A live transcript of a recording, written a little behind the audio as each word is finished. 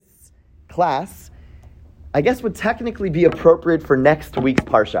class, I guess would technically be appropriate for next week's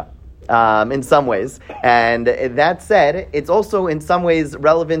Parsha. In some ways. And that said, it's also in some ways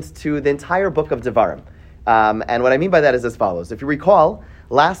relevant to the entire book of Devarim. And what I mean by that is as follows. If you recall,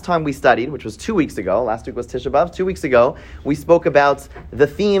 last time we studied, which was 2 weeks ago, last week was Tisha B'Av, 2 weeks ago, we spoke about the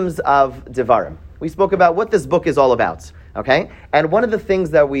themes of Devarim. We spoke about what this book is all about, okay? And one of the things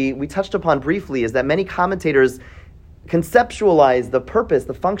that we touched upon briefly is that many commentators conceptualize the purpose,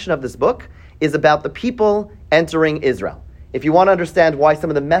 the function of this book is about the people entering Israel. If you want to understand why some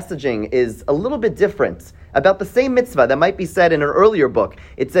of the messaging is a little bit different about the same mitzvah that might be said in an earlier book,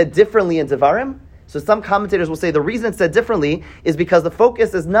 it's said differently in Devarim. So some commentators will say the reason it's said differently is because the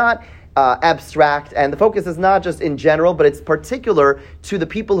focus is not abstract, and the focus is not just in general, but it's particular to the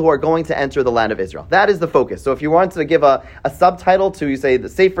people who are going to enter the land of Israel. That is the focus. So if you want to give a subtitle to, you say, the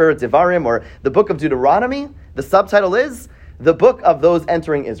Sefer Devarim or the book of Deuteronomy, the subtitle is the book of those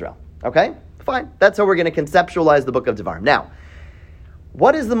entering Israel. Okay? Fine. That's how we're going to conceptualize the book of Devarim. Now,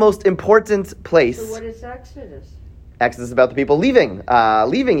 what is the most important place? So what is Exodus? Exodus is about the people leaving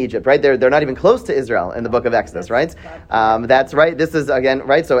Egypt, right? They're not even close to Israel in the book of Exodus, right? That's right. This is, again,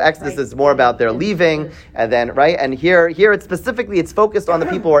 right? So Exodus is more about their leaving, and then, right? And here it's focused on the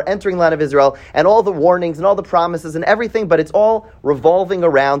people who are entering the land of Israel, and all the warnings and all the promises and everything, but it's all revolving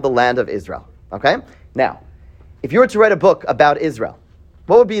around the land of Israel, okay? Now, if you were to write a book about Israel,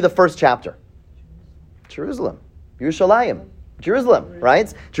 what would be the first chapter? Jerusalem. Yerushalayim. Jerusalem,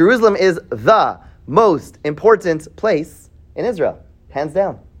 right? Jerusalem is the most important place in Israel. Hands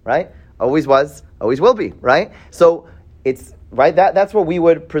down, right? Always was, always will be, right? So it's, right, that's what we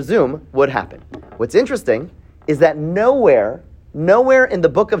would presume would happen. What's interesting is that nowhere in the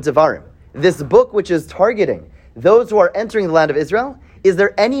book of Devarim, this book which is targeting those who are entering the land of Israel, is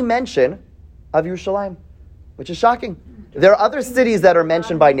there any mention of Yerushalayim, which is shocking. There are other cities that are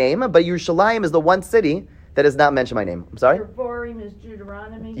mentioned by name, but Yerushalayim is the one city that is not mentioned by name. I'm sorry? Devarim is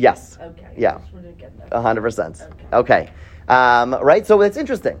Deuteronomy? Yes. Okay. Yeah. 100%. Okay. Right? So it's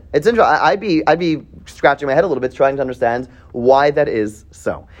interesting. It's interesting. I'd be scratching my head a little bit trying to understand why that is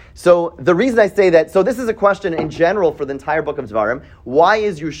so. So the reason I say that, so this is a question in general for the entire book of Devarim. Why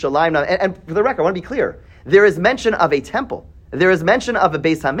is Yerushalayim not, and for the record, I want to be clear. There is mention of a temple. There is mention of a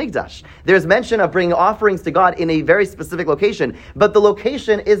Beis HaMikdash. There is mention of bringing offerings to God in a very specific location, but the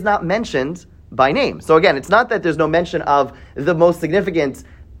location is not mentioned by name. So again, it's not that there's no mention of the most significant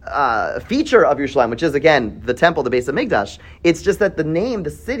feature of Yerushalayim, which is, again, the temple, the Beis HaMikdash. It's just that the name,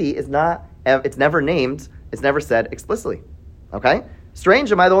 the city, is not, it's never named, it's never said explicitly. Okay?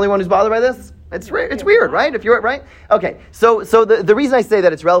 Strange? Am I the only one who's bothered by this? It's weird, right? If you're right? Okay, so the reason I say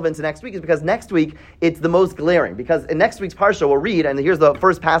that it's relevant to next week is because next week it's the most glaring. Because in next week's Parsha we'll read, and here's the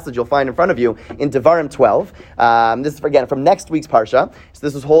first passage you'll find in front of you in Devarim 12. This is, again, from next week's Parsha. So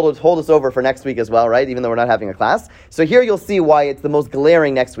this is hold us over for next week as well, right? Even though we're not having a class. So here you'll see why it's the most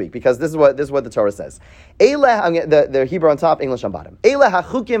glaring next week, because this is what the Torah says. The Hebrew on top, English on bottom. Eile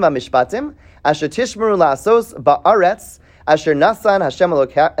hachukim v'mishpatim asher tishmeru la'asos ba'aretz asher nasan Hashem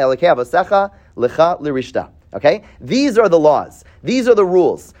Elokei Avosecha Lecha Lirishta. Okay? These are the laws. These are the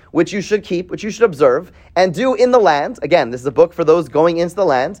rules which you should keep, which you should observe, and do in the land. Again, this is a book for those going into the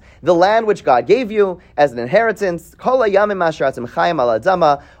land which God gave you as an inheritance. Kol hayamim asher atem chayim al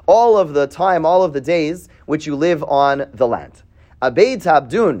adama, all of the time, all of the days which you live on the land. Abeid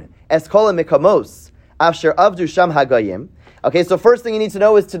tabdun es kol mikamos asher avdu sham hagayim. Okay, so first thing you need to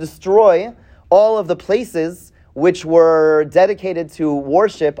know is to destroy all of the places which were dedicated to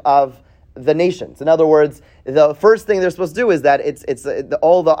worship of the nations. In other words, the first thing they're supposed to do is that it's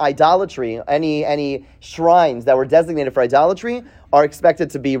all the idolatry, any shrines that were designated for idolatry are expected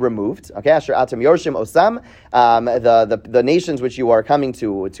to be removed. Okay, Asher Atam Yorshim Osam, the nations which you are coming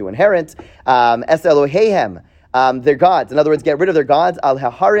to inherit. Es Elohehem, their gods. In other words, get rid of their gods. Al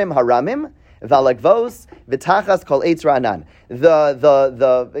Haharim Haramim. Valagvos v'tachas kol eitz ra'anan.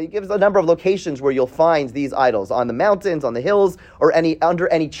 It gives a number of locations where you'll find these idols on the mountains, on the hills, or under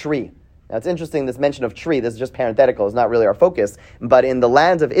any tree. Now it's interesting, this mention of tree, this is just parenthetical, it's not really our focus, but in the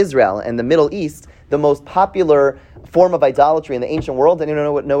land of Israel and the Middle East, the most popular form of idolatry in the ancient world,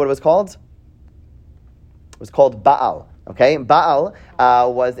 anyone know what it was called? It was called Baal. Okay, Baal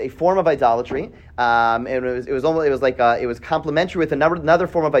was a form of idolatry. It was complementary with another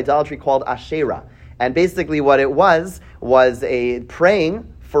form of idolatry called Asherah. And basically what it was a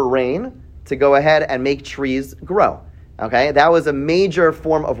praying for rain to go ahead and make trees grow. Okay, that was a major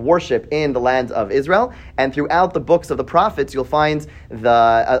form of worship in the land of Israel, and throughout the books of the prophets, you'll find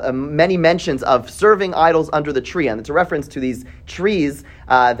the many mentions of serving idols under the tree, and it's a reference to these trees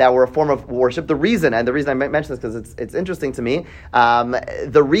that were a form of worship. The reason I mention this because it's interesting to me,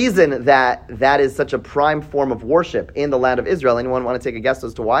 the reason that is such a prime form of worship in the land of Israel. Anyone want to take a guess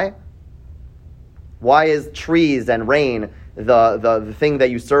as to why? Why is trees and rain the thing that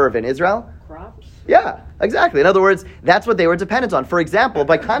you serve in Israel? Crops? Yeah, exactly. In other words, that's what they were dependent on. For example,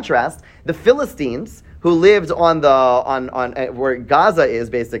 by contrast, the Philistines who lived on where Gaza is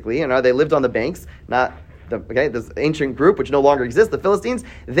basically, they lived on the banks, this ancient group which no longer exists, the Philistines,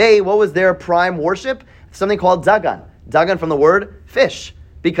 what was their prime worship? Something called Dagon. Dagon from the word fish,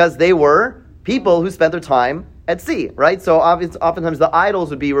 because they were people who spent their time at sea, right? So oftentimes the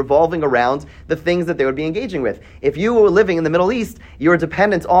idols would be revolving around the things that they would be engaging with. If you were living in the Middle East, you were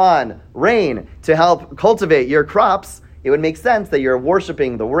dependent on rain to help cultivate your crops. It would make sense that you're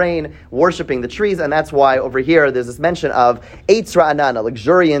worshiping the rain, worshiping the trees, and that's why over here there's this mention of Eitz Ra'anan, a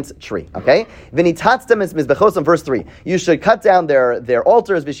luxuriant tree. Okay? V'nitatztem es mizbechosam, verse 3. You should cut down their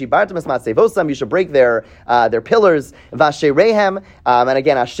altars, v'shibartem es matzevosam, you should break their pillars, v'asherehem, and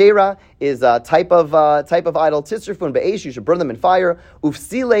again, Asherah is a type of idol, tisrufun be'esh, you should burn them in fire,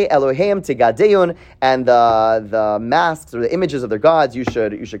 ufsile Eloheim tigadeun, and the masks or the images of their gods you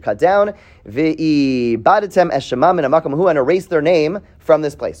should cut down, v'ibadatem es shemam min hamakom hu, and erase their name from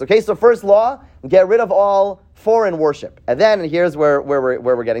this place. Okay, so first law, get rid of all foreign worship. And then, here's where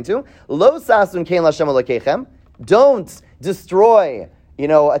we're getting to, lo sasun kein l'Hashem Elokechem, don't destroy,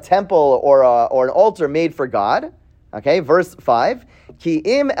 a temple or an altar made for God. Okay, verse 5, Ki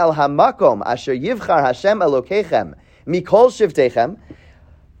im el hamakom asher yivchar Hashem Elokechem mikol shivtechem,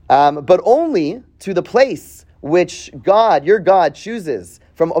 but only to the place which your God chooses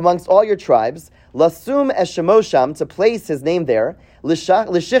from amongst all your tribes, lasum eshemosham, to place His name there,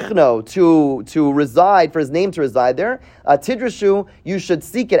 lishichno, to reside, for His name to reside there, tidrashu, you should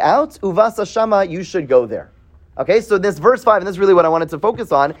seek it out, uvasa shama, you should go there. Okay, so this verse 5, and this is really what I wanted to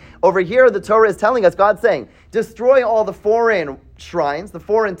focus on. Over here, the Torah is telling us, God's saying, destroy all the foreign shrines, the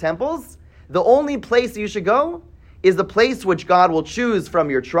foreign temples. The only place you should go is the place which God will choose from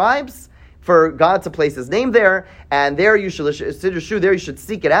your tribes, for God to place His name there, and there you should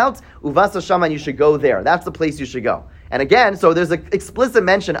seek it out. Uvasa Shama, and you should go there. That's the place you should go. And again, so there's an explicit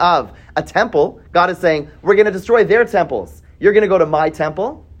mention of a temple. God is saying, we're going to destroy their temples. You're going to go to my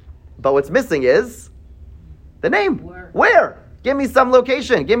temple. But what's missing is the name. Where? Give me some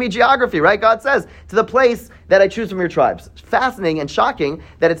location. Give me geography, right? God says, to the place that I choose from your tribes. Fascinating and shocking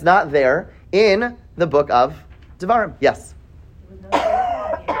that it's not there in the book of Devarim. Yes?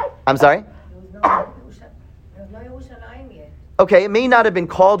 I'm sorry? There was no Yerushalayim yet. Okay, it may not have been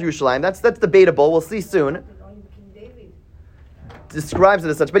called Yerushalayim. That's debatable. We'll see soon. Only King David describes it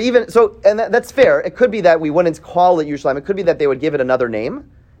as such. But even so, and that's fair. It could be that we wouldn't call it Yerushalayim. It could be that they would give it another name.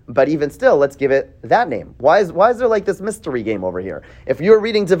 But even still, let's give it that name. Why is there like this mystery game over here? If you're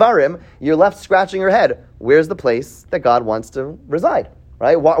reading Devarim, you're left scratching your head. Where's the place that God wants to reside?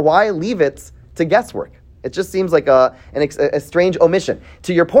 Right? Why leave it to guesswork? It just seems like a strange omission.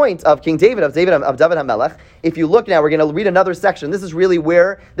 To your point of King David, of David HaMelech, if you look now, we're going to read another section. This is really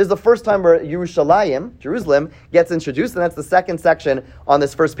this is the first time where Yerushalayim, Jerusalem, gets introduced, and that's the second section on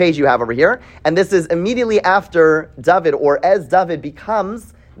this first page you have over here. And this is immediately after David, or as David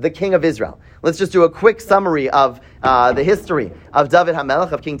becomes the king of Israel. Let's just do a quick summary of the history of David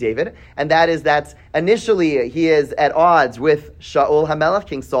HaMelech, of King David, and that is that initially he is at odds with Shaul HaMelech,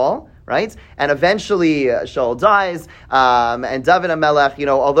 King Saul, right? And eventually Shaul dies, and David HaMelech,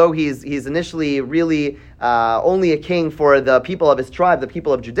 although he's initially really only a king for the people of his tribe, the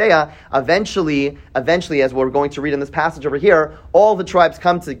people of Judea, eventually, as we're going to read in this passage over here, all the tribes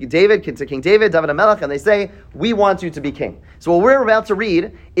come to King David HaMelech, and they say, we want you to be king. So what we're about to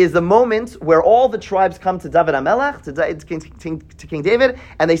read is the moment where all the tribes come to David HaMelech, to King David,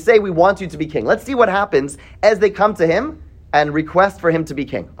 and they say, we want you to be king. Let's see what happens as they come to him and request for him to be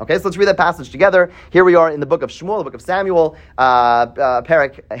king. Okay, so let's read that passage together. Here we are in the book of Shmuel, the book of Samuel,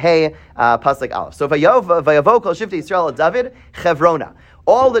 Perek Hey, Pasuk Aleph. So Vayavo Kol Shifti Yisrael David Chevrona.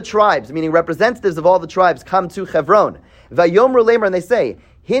 All the tribes, meaning representatives of all the tribes, come to Chevron. Vayomru Lemer, and they say,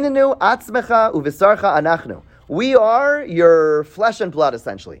 Hinenu atzmecha uvisarcha anachnu. We are your flesh and blood,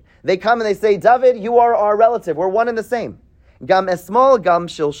 essentially. They come and they say, David, you are our relative. We're one and the same. Gam esmol gam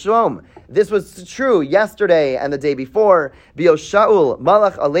shilshom. This was true yesterday and the day before. Bio Shaul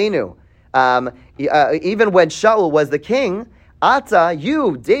malach aleinu. Even when Shaul was the king, Ata,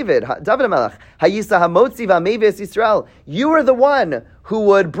 you, David HaMelech, Hayisa Hamotzi v'Ameves Yisrael. You were the one who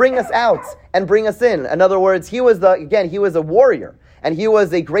would bring us out and bring us in. In other words, he was a warrior. And he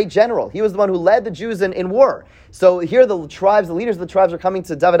was a great general. He was the one who led the Jews in war. So here the leaders of the tribes are coming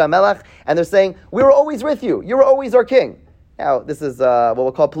to David HaMelech, and they're saying, we were always with you. You were always our king. Now, this is what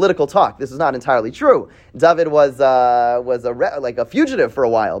we'll call political talk. This is not entirely true. David was a fugitive for a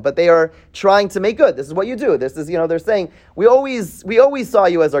while, but they are trying to make good. This is what you do. This is, they're saying, we always saw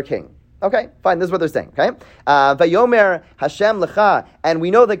you as our king. Okay, fine, this is what they're saying, okay? Vayomer Hashem lecha, and we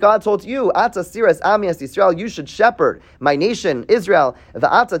know that God told you, Ata siras amias Yisrael, you should shepherd my nation, Israel,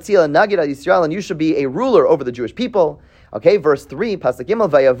 Va'ata tila nagida Yisrael, and you should be a ruler over the Jewish people. Okay, verse 3, Pasuk Gimel,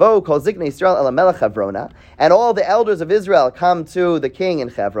 Vayavo kol ziknei Yisrael el hamelech Hevrona, and all the elders of Israel come to the king in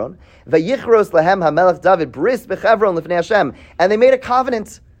Hebron, Vayichros lahem hamelech David, bris bechevron lifnei Hashem, and they made a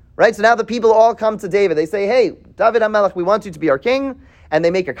covenant, right? So now the people all come to David, they say, hey, David HaMelech, we want you to be our king, and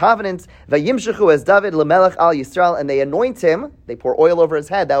they make a covenant. Vayimshechu as David lemelech al Yisrael, and they anoint him. They pour oil over his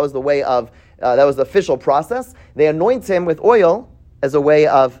head. That was the way of that was the official process. They anoint him with oil as a way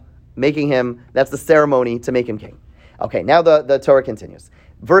of making him. That's the ceremony to make him king. Okay, now the Torah continues.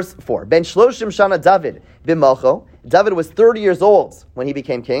 Verse 4. Ben shloshim shana David b'malcho. David was 30 years old when he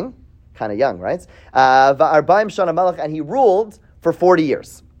became king. Kind of young, right? Va'arbaim shana melech, and he ruled for 40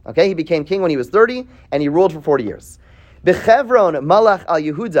 years. Okay, he became king when he was 30, and he ruled for 40 years. B'Chevron malach al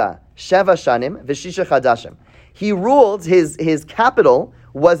Yehuda sheva shanim v'shisha chadashim. He ruled, his capital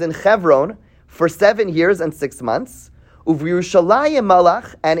was in Hebron for 7 years and 6 months. Yerushalayim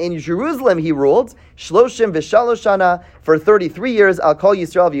malach, and in Jerusalem he ruled shloshim v'shalosh shana for 33 years. Al kol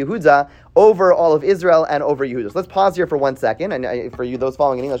Yisrael v'Yehuda, over all of Israel and over Yehuda. So let's pause here for 1 second, and for you those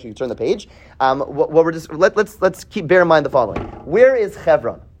following in English, you can turn the page. Let's bear in mind the following. Where is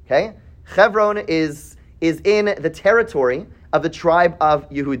Hebron? Okay, Hebron is in the territory of the tribe of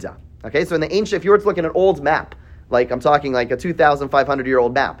Yehuda. Okay, so in the ancient, if you were to look at an old map, like I'm talking like a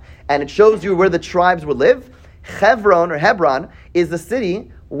 2,500-year-old map, and it shows you where the tribes would live, Hebron is the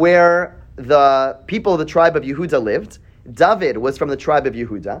city where the people of the tribe of Yehuda lived. David was from the tribe of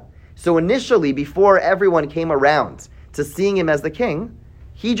Yehuda. So initially, before everyone came around to seeing him as the king,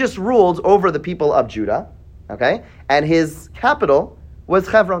 he just ruled over the people of Judah, okay? And his capital was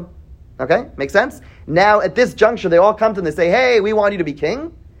Hebron. Okay, makes sense? Now, at this juncture, they all come to him and they say, hey, we want you to be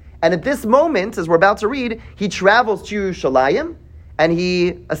king. And at this moment, as we're about to read, he travels to Yerushalayim and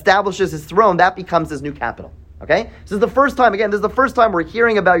he establishes his throne. That becomes his new capital. Okay? So this is the first time we're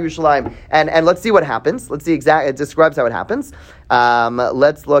hearing about Yerushalayim. And let's see what happens. Let's see it describes how it happens.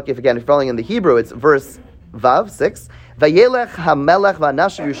 Let's look, if you're following in the Hebrew, it's verse Vav, 6. Vayelech hamelech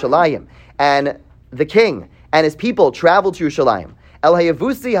v'anash Yerushalayim. And the king and his people traveled to Yerushalayim. El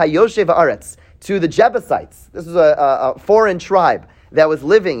Hayavusi Hayoshev Haaretz, to the Jebusites. This was a foreign tribe that was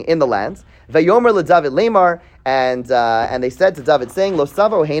living in the land. Vayomer leDavid Lemar, and they said to David, saying, Lo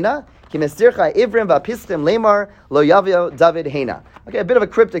savo hena, ki mesircha ivrim v'apischim Lemar, lo yavio David hena. Okay, a bit of a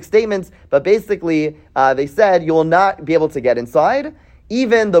cryptic statement, but basically they said, you will not be able to get inside.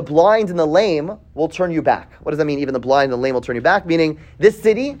 Even the blind and the lame will turn you back. What does that mean, even the blind and the lame will turn you back? Meaning, this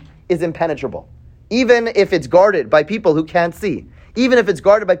city is impenetrable. Even if it's guarded by people who can't see. Even if it's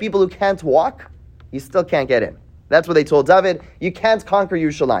guarded by people who can't walk, you still can't get in. That's what they told David. You can't conquer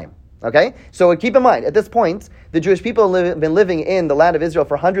Yerushalayim. Okay? So keep in mind, at this point, the Jewish people have been living in the land of Israel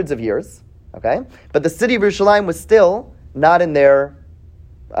for hundreds of years. Okay? But the city of Yerushalayim was still not in their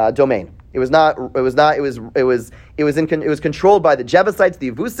domain. It was controlled by the Jebusites,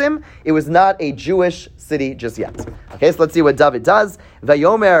 the Yevusim. It was not a Jewish city just yet. Okay, so let's see what David does.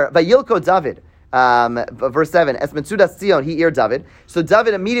 Vayilko David. Verse 7, Es Metzudas Tzion, he ear David. So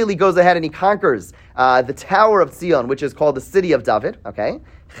David immediately goes ahead and he conquers the tower of Tzion, which is called the city of David. Okay,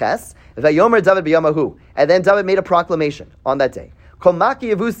 Ches. Vayomer David b'yamahu. And then David made a proclamation on that day. Kol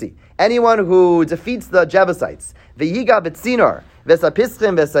maki Yevusi, anyone who defeats the Jebusites, v'yiga b'tzinor,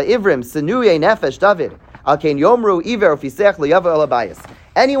 v'sapischim v'saivrim, sinuye nefesh David, al kein yomru iver ufisech liyavo el habayis.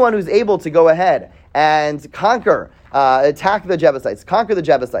 Anyone who's able to go ahead and attack the Jebusites, conquer the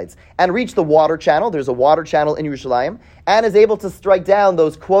Jebusites, and reach the water channel. There's a water channel in Yerushalayim, and is able to strike down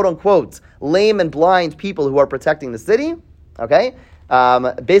those quote-unquote lame and blind people who are protecting the city. Okay?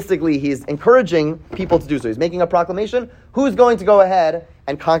 Basically, he's encouraging people to do so. He's making a proclamation. Who's going to go ahead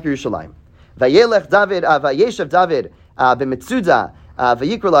and conquer Yerushalayim? Vayelech David, Vayeshev David, b'Metzuda,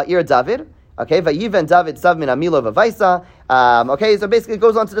 Vayikra la'ir David. Okay, Vayiven David Savmin Amilo Vavaisa. Okay, so basically it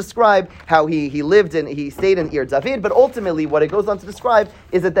goes on to describe how he stayed in Ir David, but ultimately what it goes on to describe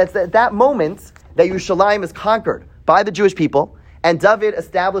is that that's at that moment that Yerushalayim is conquered by the Jewish people, and David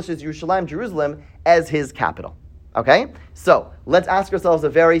establishes Yerushalayim, Jerusalem, as his capital. Okay? So, let's ask ourselves a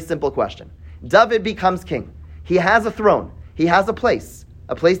very simple question. David becomes king. He has a throne. He has a place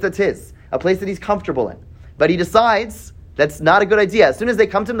that's his, a place that he's comfortable in. But he decides that's not a good idea. As soon as they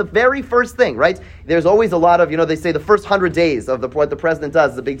come to him, the very first thing, right? There's always a lot of, they say the first 100 days of what the president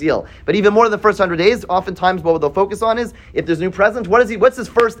does is a big deal. But even more than the first 100 days, oftentimes what they'll focus on is, if there's a new president, what's his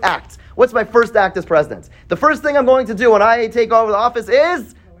first act? What's my first act as president? The first thing I'm going to do when I take over the office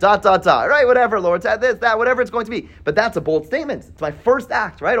is... ... right? Whatever, Lord, this, that, whatever it's going to be. But that's a bold statement. It's my first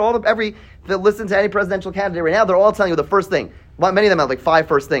act, right? Listen to any presidential candidate right now, they're all telling you the first thing. Well, many of them have like 5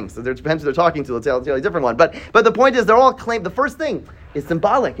 first things. So it depends who they're talking to. They'll tell you a different one. But the point is, they're all claim the first thing is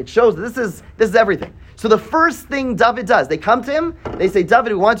symbolic. It shows that this is everything. So the first thing David does, they come to him, they say,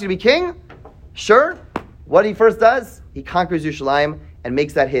 David, we want you to be king. Sure. What he first does, he conquers Yerushalayim and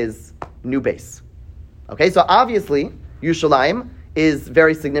makes that his new base. Okay, so obviously, Yerushalayim is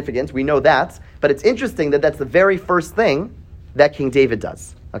very significant. We know that. But it's interesting that that's the very first thing that King David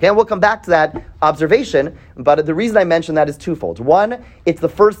does. Okay, and we'll come back to that observation, but the reason I mention that is twofold. One, it's the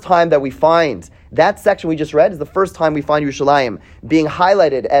first time that we find, that section we just read is the first time we find Yerushalayim being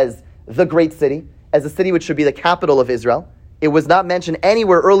highlighted as the great city, as a city which should be the capital of Israel. It was not mentioned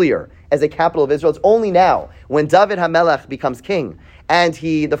anywhere earlier as a capital of Israel. It's only now, when David HaMelech becomes king, and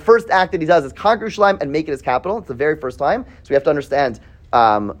the first act that he does is conquer Yerushalayim and make it his capital. It's the very first time. So we have to understand,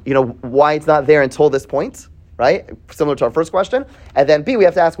 why it's not there until this point, right? Similar to our first question. And then B, we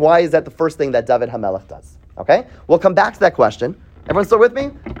have to ask, why is that the first thing that David HaMelech does? Okay? We'll come back to that question. Everyone still with me?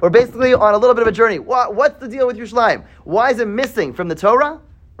 We're basically on a little bit of a journey. What's the deal with Yerushalayim? Why is it missing from the Torah?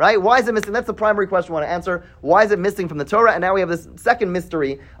 Right? Why is it missing? That's the primary question we want to answer. Why is it missing from the Torah? And now we have this second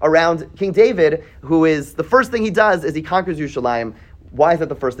mystery around King David, who is, the first thing he does is he conquers Yerushalayim. Why is that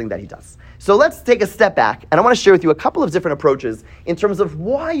the first thing that he does? So let's take a step back, and I want to share with you a couple of different approaches in terms of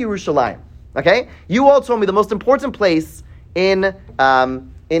why Yerushalayim. Okay? You all told me the most important place in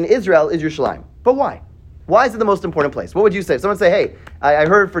Israel is Yerushalayim. But why? Why is it the most important place? What would you say? If someone say, hey, I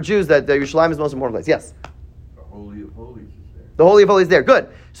heard for Jews that Yerushalayim is the most important place. Yes? The Holy of Holies is there. The Holy of Holies is there. Good.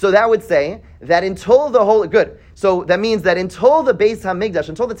 So that would say that until the Holy... Good. So that means that until the Beis HaMikdash,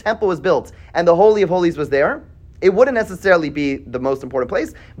 until the temple was built and the Holy of Holies was there, it wouldn't necessarily be the most important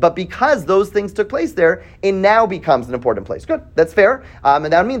place, but because those things took place there, it now becomes an important place. Good, that's fair. And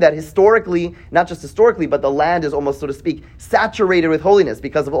that would mean that historically, not just historically, but the land is almost, so to speak, saturated with holiness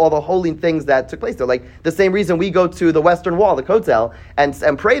because of all the holy things that took place there. Like the same reason we go to the Western Wall, the Kotel,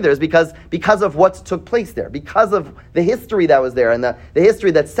 and pray there is because of what took place there, because of the history that was there and the history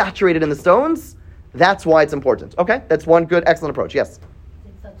that's saturated in the stones. That's why it's important. Okay, that's one good, excellent approach. Yes?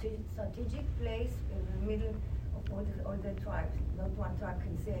 It's a strategic place in the middle of all the tribes. Not one tribe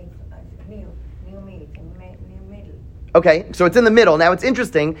can say it's near me, it's near middle. Okay, so it's in the middle. Now it's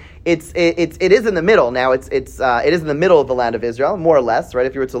interesting. It is in the middle. Now it is in the middle of the land of Israel, more or less, right?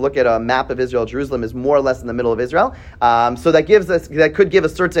 If you were to look at a map of Israel, Jerusalem is more or less in the middle of Israel. So that could give a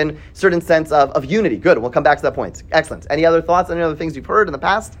certain sense of unity. Good. We'll come back to that point. Excellent. Any other thoughts? Any other things you've heard in the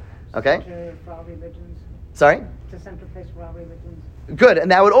past? Okay. For all religions. Sorry? It's a central place for all religions. Good.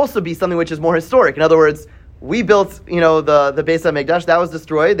 And that would also be something which is more historic. In other words, we built, the Beis HaMikdash, that was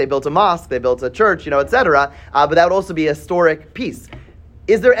destroyed. They built a mosque, they built a church, etc. But that would also be a historic piece.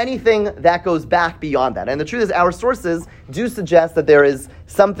 Is there anything that goes back beyond that? And the truth is, our sources do suggest that there is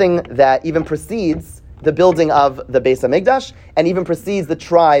something that even precedes the building of the Beis HaMikdash and even precedes the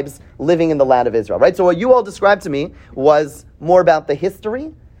tribes living in the land of Israel, right? So what you all described to me was more about the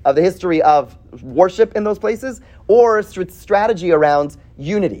history of worship in those places or strategy around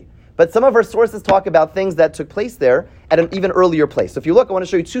unity. But some of our sources talk about things that took place there at an even earlier place. So if you look, I want to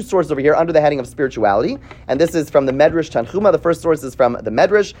show you 2 sources over here under the heading of spirituality. And this is from the Medrash Tanchuma. The first source is from the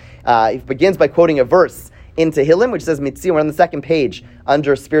Medrash. It begins by quoting a verse in Tehillim, which says, Mitzion, we're on the second page,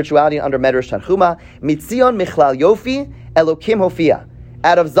 under spirituality, under Medrash Tanchuma. Mitzion michlal yofi, Elokim hofia.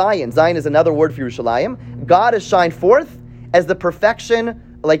 Out of Zion, Zion is another word for Yerushalayim, God has shined forth as the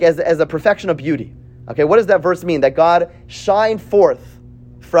perfection, as a perfection of beauty. Okay, what does that verse mean? That God shined forth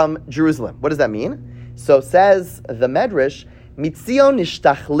from Jerusalem. What does that mean? So says the Medrash, Mitzion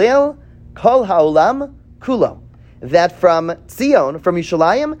nishtachlel kol haolam kulo. That from Tzion, from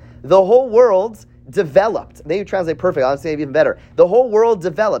Yerushalayim, the whole world developed. They translate perfect, I'll say even better. The whole world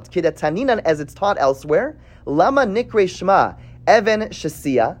developed. Kidataninan, as it's taught elsewhere. Lama nikre shma even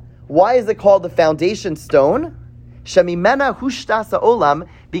shasiya. Why is it called the foundation stone? Shemimena hushtasa olam,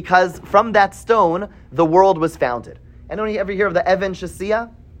 because from that stone the world was founded. Anyone ever hear of the Even Shasiya?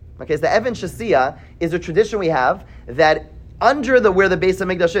 Okay, so the Even Shasiya is a tradition we have that under where the Beis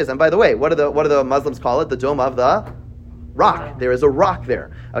HaMikdash is, and by the way, what do the Muslims call it? The Dome of the rock. There is a rock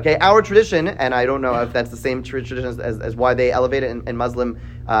there. Okay, our tradition, and I don't know if that's the same tradition as why they elevate it in Muslim,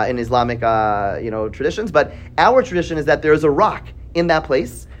 in Islamic, traditions, but our tradition is that there is a rock in that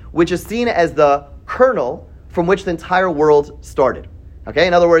place, which is seen as the kernel from which the entire world started. Okay,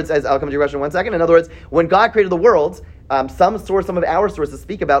 in other words, as I'll come to your question in 1 second. In other words, when God created the world, some of our sources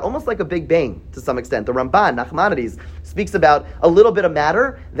speak about almost like a Big Bang to some extent. The Ramban, Nachmanides, speaks about a little bit of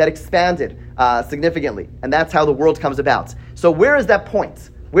matter that expanded significantly, and that's how the world comes about. So where is that point?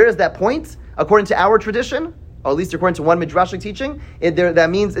 Where is that point? According to our tradition, or at least according to one midrashic teaching, that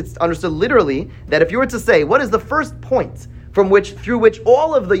means it's understood literally that if you were to say, what is the first point through which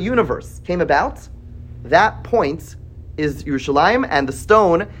all of the universe came about, that point is Yerushalayim, and the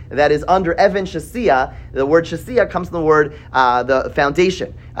stone that is under Evan Shasiya. The word Shasiya comes from the word the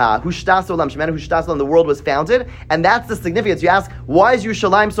foundation. Hushtas olam, Shemana Hushtas olam, the world was founded, and that's the significance. You ask, why is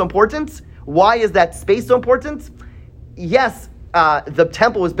Yerushalayim so important? Why is that space so important? Yes, the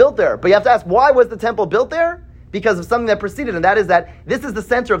temple was built there, but you have to ask, why was the temple built there? Because of something that preceded, and that is that this is the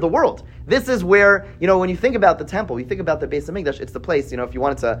center of the world. This is where, when you think about the temple, you think about the Beis Hamikdash, it's the place, if you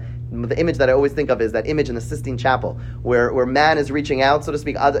wanted to, the image that I always think of is that image in the Sistine Chapel, where man is reaching out, so to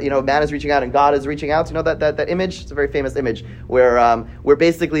speak, man is reaching out and God is reaching out. That image? It's a very famous image, where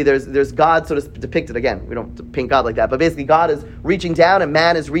basically there's God sort of depicted, again, we don't paint God like that, but basically God is reaching down and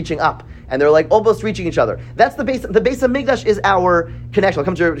man is reaching up. And they're like almost reaching each other. That's the base. The Beis Hamikdash is our connection. I'll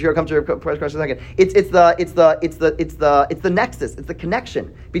come to your question in a second. It's the nexus. It's the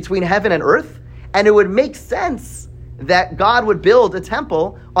connection between heaven and earth. And it would make sense that God would build a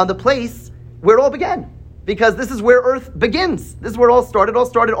temple on the place where it all began, because this is where earth begins. This is where it all started. It all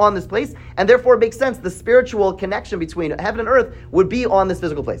started on this place, and therefore it makes sense. The spiritual connection between heaven and earth would be on this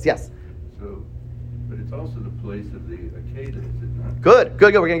physical place. Yes. So, but it's also the place of the Akedah, is it not? Good.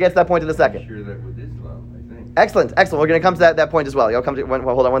 We're going to get to that point in a second. I'm sure that with Islam, I think. Excellent. We're going to come to that point as well. I'll come to.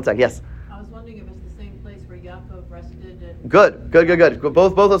 Hold on 1 second. Yes. I was wondering if it's the same place where Yaakov rested. Good.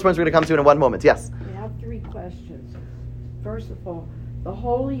 Both those points we're going to come to in 1 moment. Yes. I have 3 questions. First of all, the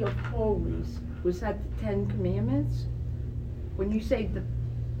Holy of Holies, was that the 10 Commandments? When you say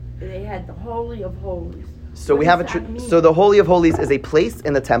they had the Holy of Holies. So what we have so the Holy of Holies is a place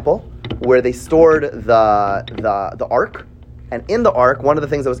in the temple where they stored the ark, and in the ark, one of the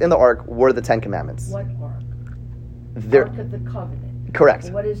things that was in the ark were the 10 Commandments. What ark? Ark of the Covenant. Correct.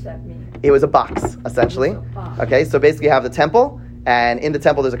 What does that mean? It was a box, essentially. It was a box. Okay, so basically you have the temple, and in the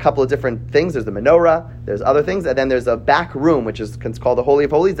temple there's a couple of different things. There's the menorah, there's other things, and then there's a back room, which is called the Holy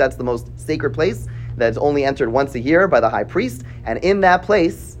of Holies. That's the most sacred place that's only entered once a year by the high priest, and in that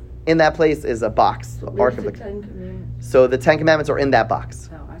place is a box, So the Ark of the the 10 Commandments? So the 10 Commandments are in that box.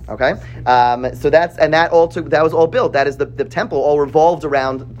 Oh, I see. Okay, so that was all built. That is the temple all revolved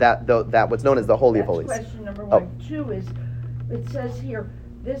around that what's known as the Holy of That's Holies. question number 1. 2 is, it says here,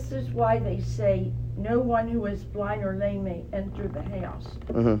 this is why they say no one who is blind or lame may enter the house.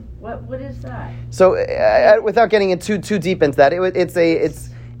 Mm-hmm. What is that? So without getting too deep into that, it's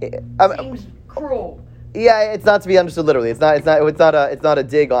Seems cruel. Yeah, it's not to be understood literally. It's not a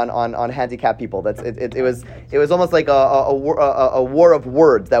dig on handicapped people. It was almost like a war of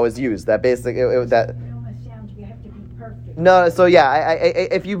words that was used. That basically that. It almost sounds you have to be perfect. No, so yeah,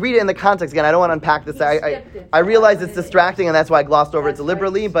 if you read it in the context again, I don't want to unpack this. I realize it's distracting, and that's why I glossed over it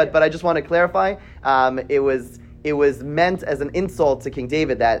deliberately. But I just want to clarify. It was meant as an insult to King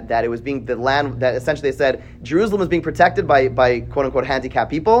David that it was being the land that essentially they said Jerusalem was being protected by quote unquote handicapped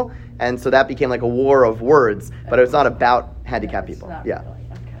people, and so that became like a war of words. But it's not about handicapped people. Not Yeah. really.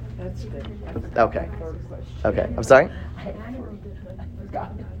 Okay, that's good. Okay. Third question. Okay. I'm sorry.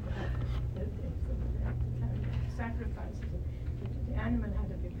 Sacrifices. The animal had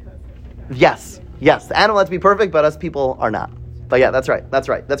to be perfect. Yes. The animal has to be perfect, but us people are not. But yeah, that's right.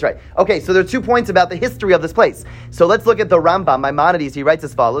 Okay, so there are 2 points about the history of this place. So let's look at the Rambam, Maimonides. He writes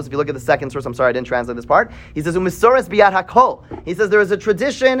as follows. If you look at the second source, I'm sorry, I didn't translate this part. He says, "Umisoras biyad hakol." He says there is a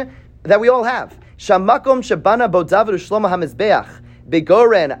tradition that we all have. Shamakom shabana bo David u'shlomo hamizbeach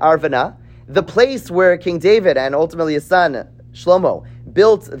begoren arvana. The place where King David and ultimately his son Shlomo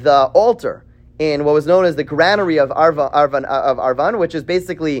built the altar in what was known as the granary of Arvan, which is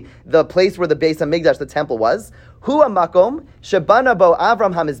basically the place where the Beis Hamikdash, the temple, was. Hu makom shebana bo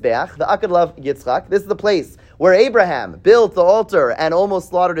Avram hamizbeach, the Akad Yitzchak. This is the place where Abraham built the altar and almost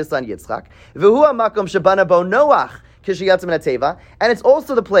slaughtered his son Yitzchak. V'hu makom shebana bo Noach kishiyatzim minateva, and it's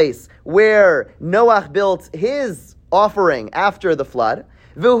also the place where Noach built his offering after the flood.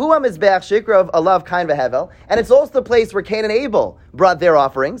 V'hu hamizbeach shikrav alav kain v'hevel, and it's also the place where Cain and Abel brought their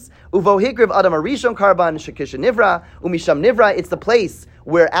offerings. Uvo hikriv adam arishon karban shekisha nivra umisham nivra. It's the place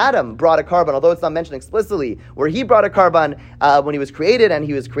where Adam brought a carbon, although it's not mentioned explicitly, where he brought a carbon when he was created, and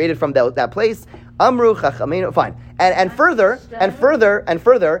he was created from that place. Amru Chachamenu, fine. And further,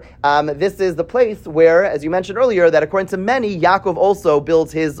 this is the place where, as you mentioned earlier, that according to many, Yaakov also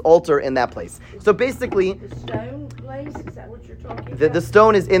builds his altar in that place. So basically, The stone place, is that what you're talking the about?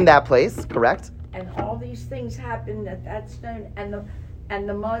 stone is in that place, correct? And all these things happened at that stone, and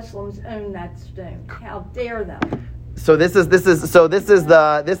the Muslims own that stone. How dare them? So this is the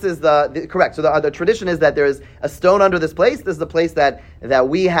correct. So the tradition is that there is a stone under this place. This is the place that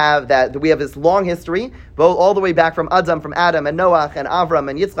we have this long history, both all the way back from Adam and Noach and Avram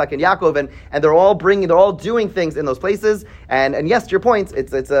and Yitzchak and Yaakov, and they're all doing things in those places. And yes, to your point,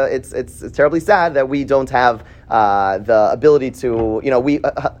 it's terribly sad that we don't have the ability to,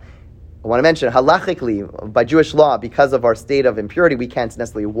 I want to mention, halachically, by Jewish law, because of our state of impurity, we can't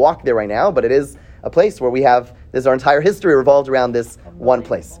necessarily walk there right now, but it is a place where we have, our entire history revolves around this one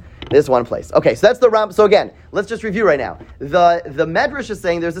place. This one place. Okay, so that's the Ram. So again, let's just review right now. The Medrash is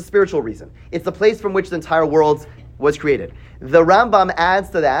saying there's a spiritual reason. It's the place from which the entire world was created. The Rambam adds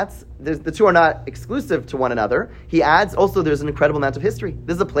to that, the two are not exclusive to one another. He adds also there's an incredible amount of history.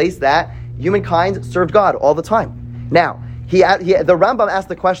 This is a place that humankind served God all the time. Now, the Rambam asked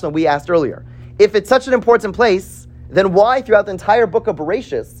the question that we asked earlier. If it's such an important place, then why throughout the entire book of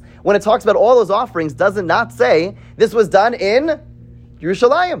Bereshis, when it talks about all those offerings, does it not say this was done in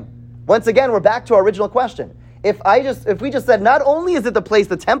Yerushalayim? Once again, we're back to our original question. If we just said not only is it the place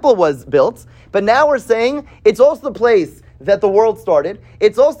the temple was built, but now we're saying it's also the place that the world started.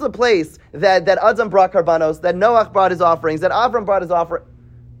 It's also the place that Adam brought karbanos, that Noach brought his offerings, that Avram brought his offering.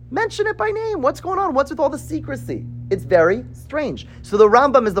 Mention it by name. What's going on? What's with all the secrecy? It's very strange. So the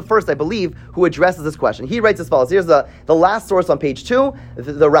Rambam is the first, I believe, who addresses this question. He writes as follows. Here's the last source on page 2,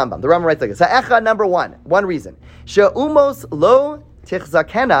 the Rambam. The Rambam writes like this. Ha'echa, number one reason. She'umos lo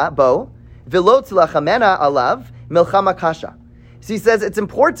tichzakena bo, v'lo tilachamena alav, milchama kasha. So he says it's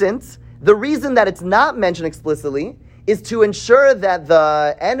important. The reason that it's not mentioned explicitly is to ensure that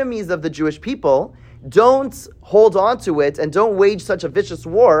the enemies of the Jewish people don't hold on to it and don't wage such a vicious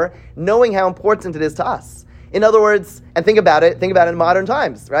war, knowing how important it is to us. In other words, and think about it in modern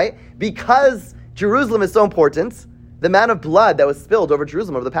times, right? Because Jerusalem is so important, the amount of blood that was spilled over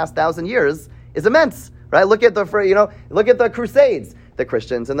Jerusalem over the past 1,000 years is immense, right? Look at the Crusades, the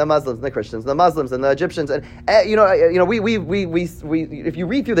Christians and the Muslims, and the Christians and the Muslims and the Egyptians, and we if you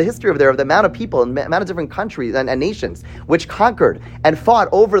read through the history of the amount of people and the amount of different countries and nations which conquered and fought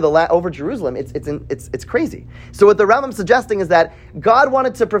over Jerusalem, it's crazy. So what the Rambam is suggesting is that God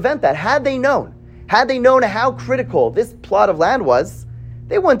wanted to prevent that. Had they known how critical this plot of land was,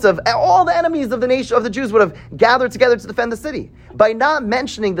 they wouldn't have. All the enemies of the nation of the Jews would have gathered together to defend the city. By not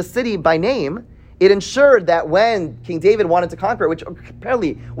mentioning the city by name, it ensured that when King David wanted to conquer it, which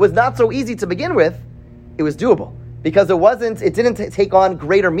apparently was not so easy to begin with, it was doable. Because it didn't take on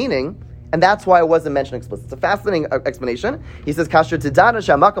greater meaning, and that's why it wasn't mentioned explicitly. It's a fascinating explanation. He says,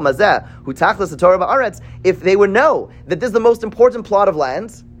 if they would know that this is the most important plot of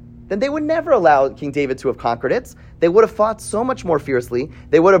land, then they would never allow King David to have conquered it. They would have fought so much more fiercely.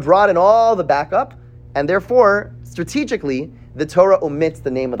 They would have brought in all the backup, and therefore, strategically, the Torah omits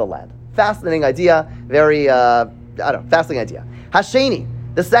the name of the land. Fascinating idea, very, fascinating idea. Hasheni,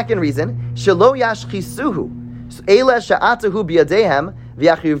 the second reason, Shelo yashchisuhu, Eila sha'atahu biyadehem,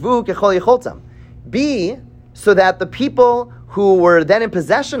 v'yachivu kechol yecholtam. B, so that the people who were then in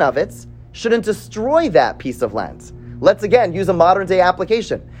possession of it shouldn't destroy that piece of land. Let's again use a modern day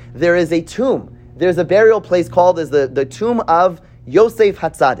application. There is a tomb. There's a burial place called as the tomb of Yosef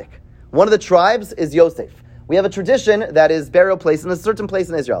Hatzadik. One of the tribes is Yosef. We have a tradition that is burial place in a certain place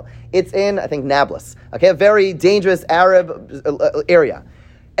in Israel. It's in, I think, Nablus. Okay, a very dangerous Arab area.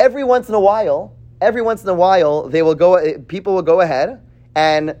 Every once in a while, people will go ahead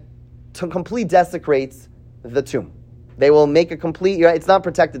and to complete desecrate the tomb. They will make a complete, it's not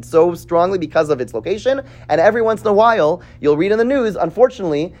protected so strongly because of its location, and every once in a while, you'll read in the news,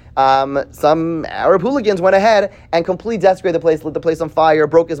 unfortunately, some Arab hooligans went ahead and completely desecrated the place, lit the place on fire,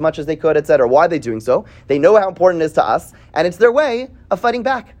 broke as much as they could, etc. Why are they doing so? They know how important it is to us, and it's their way of fighting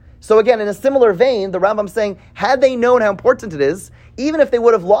back. So again, in a similar vein, the Rambam's saying, had they known how important it is, even if they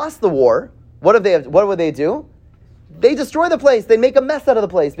would have lost the war, what would they do? They destroy the place. They make a mess out of the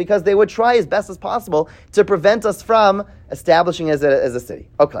place because they would try as best as possible to prevent us from establishing as a city.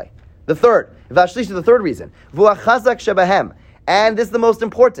 Okay. The third reason. V'achazak shebahem. And this is the most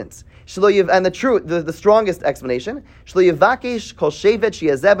important. And the strongest explanation.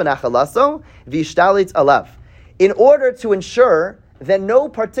 In order to ensure that no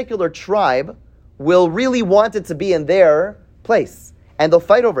particular tribe will really want it to be in their place. and they'll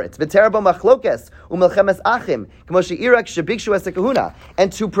fight over it. V'terabo machlokes u'melchemes achim, k'mo she'irak shebikshu es kahuna,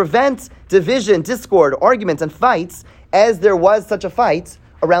 and to prevent division, discord, arguments, and fights, as there was such a fight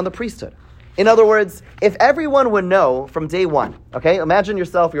around the priesthood. In other words, if everyone would know from day one, okay, imagine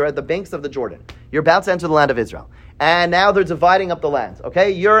yourself, you're at the banks of the Jordan. You're about to enter the land of Israel. And now they're dividing up the land,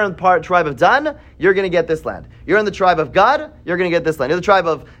 okay? You're in the tribe of Dan, you're going to get this land. You're in the tribe of Gad, you're going to get this land. You're the tribe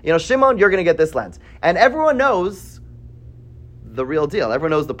of Shimon, you're going to get this land. And everyone knows the real deal.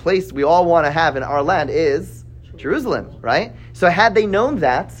 Everyone knows the place we all want to have in our land is Jerusalem, right? So had they known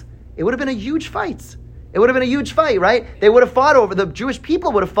that, it would have been a huge fight. It would have been a huge fight, right? They would have fought over, the Jewish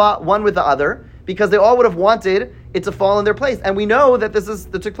people would have fought one with the other because they all would have wanted it to fall in their place. And we know that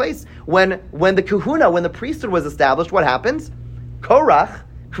that took place when the kahuna, when the priesthood was established. What happens? Korach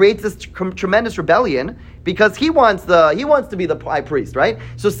creates this tremendous rebellion because he wants to be the high priest, right?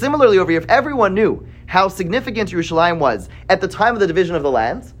 So similarly over here, if everyone knew how significant Yerushalayim was at the time of the division of the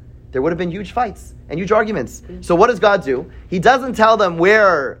land, there would have been huge fights and huge arguments. So what does God do? He doesn't tell them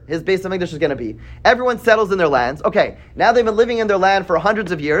where his Beis HaMikdash is going to be. Everyone settles in their lands. Okay, now they've been living in their land for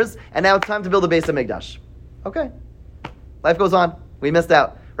hundreds of years, and now it's time to build a Beis HaMikdash. Okay, life goes on. We missed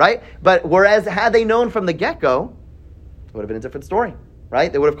out, right? But whereas had they known from the get-go, it would have been a different story, right?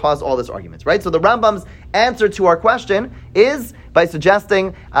 They would have caused all this arguments, right? So the Rambam's answer to our question is by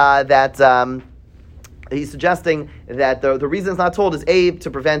suggesting he's suggesting that the reason it's not told is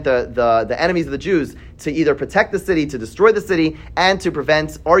to prevent the enemies of the Jews to either protect the city, to destroy the city, and to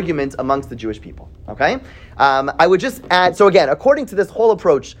prevent arguments amongst the Jewish people. Okay? I would just add, so again, according to this whole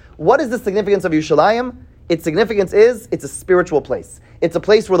approach, what is the significance of Yerushalayim? Its significance is it's a spiritual place. It's a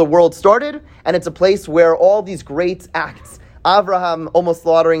place where the world started, and it's a place where all these great acts, Abraham almost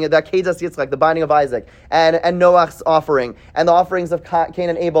slaughtering the Akedas Yitzchak, the binding of Isaac, and Noach's offering, and the offerings of Cain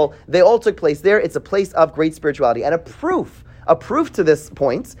and Abel, they all took place there. It's a place of great spirituality. And a proof to this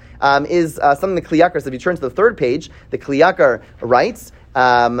point is something the Kli Yakar says. If you turn to the third page, the Kli Yakar writes,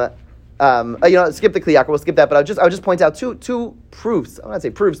 skip the Kli Yakar, we'll skip that, but I'll just point out two proofs, I won't say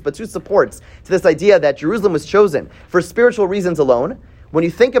proofs, but two supports to this idea that Jerusalem was chosen for spiritual reasons alone. When you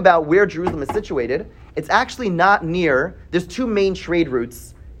think about where Jerusalem is situated, it's actually not near. There's two main trade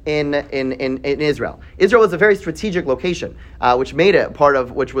routes in Israel. Israel was a very strategic location, which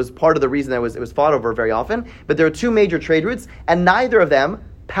was part of the reason that it was fought over very often. But there are two major trade routes, and neither of them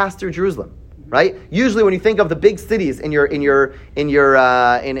pass through Jerusalem. Right? Usually, when you think of the big cities in any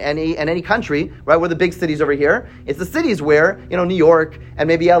country, right, where the big cities over here, it's the cities where New York and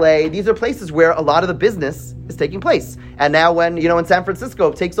maybe LA. These are places where a lot of the business is taking place. And now, when San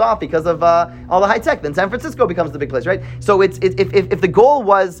Francisco takes off because of all the high tech, then San Francisco becomes the big place, right? So if the goal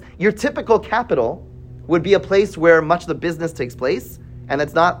was your typical capital would be a place where much of the business takes place, and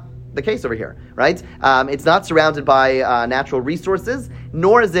that's not the case over here, right? It's not surrounded by natural resources,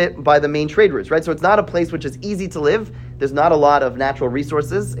 nor is it by the main trade routes, right? So it's not a place which is easy to live. There's not a lot of natural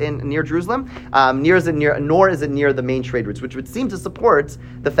resources near Jerusalem, nor is it near the main trade routes, which would seem to support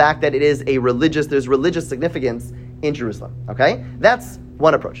the fact that it is there's religious significance in Jerusalem. Okay, that's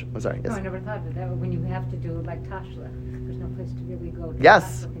one approach. I'm sorry. No, I never thought of that. When you have to do it like Tashla, there's no place to really go.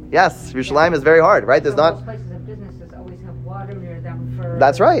 Yes. Yerushalayim is very hard, right? There's not. Most places of businesses always have water near them for.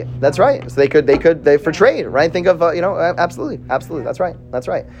 That's right. So they could for trade, right? Think of absolutely. That's right.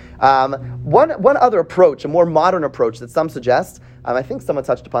 One other approach, a more modern approach that some suggest. I think someone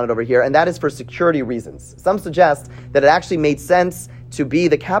touched upon it over here, and that is for security reasons. Some suggest that it actually made sense to be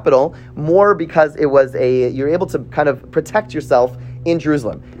the capital more because you're able to kind of protect yourself in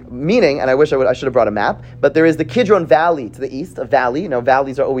Jerusalem. Meaning, and I should have brought a map, but there is the Kidron Valley to the east, a valley.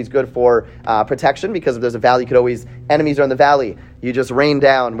 Valleys are always good for protection because if there's a valley, enemies are in the valley. You just rain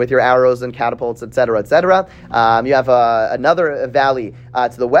down with your arrows and catapults, etc., etc. You have another valley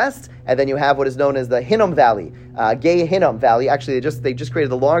to the west, and then you have what is known as the Hinnom Valley, Gay Hinnom Valley. Actually, they just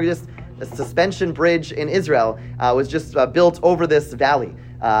created the largest suspension bridge in Israel. Was just built over this valley.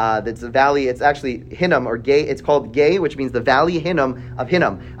 It's a valley. It's actually Hinnom or Gay. It's called Gay, which means the Valley Hinnom of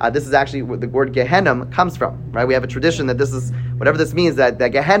Hinnom. This is actually where the word Gehenna comes from. Right? We have a tradition that this is whatever this means. That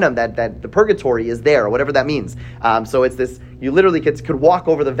Gehenna, that the purgatory is there, or whatever that means. So it's this. You literally could walk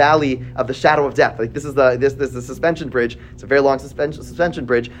over the valley of the shadow of death. Like this is the suspension bridge. It's a very long suspension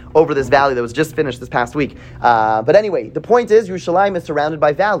bridge over this valley that was just finished this past week. But anyway, the point is, Yerushalayim is surrounded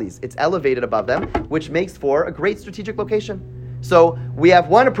by valleys. It's elevated above them, which makes for a great strategic location. So we have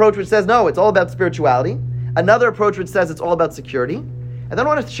one approach which says, no, it's all about spirituality. Another approach which says it's all about security. And then I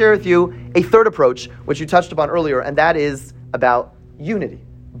want to share with you a third approach, which you touched upon earlier, and that is about unity.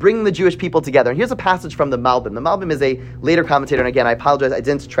 bringing the Jewish people together. And here's a passage from the Malbim. The Malbim is a later commentator, and again, I apologize, I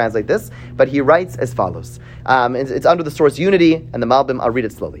didn't translate this, but he writes as follows. It's under the source Unity, and the Malbim, I'll read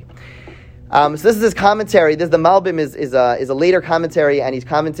it slowly. So this is his commentary. The Malbim is a later commentary, and he's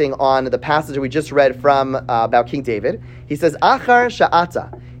commenting on the passage that we just read from about King David. He says, Achar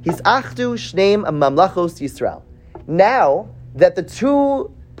sha'ata, hisachdu shneim mamlachos Yisrael. Now that the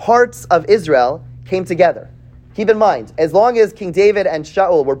two parts of Israel came together. Keep in mind, as long as King David and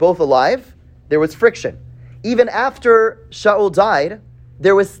Shaul were both alive, there was friction. Even after Shaul died,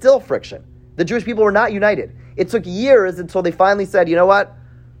 there was still friction. The Jewish people were not united. It took years until they finally said, you know what?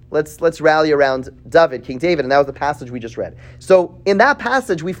 Let's rally around David, King David, and that was the passage we just read. So in that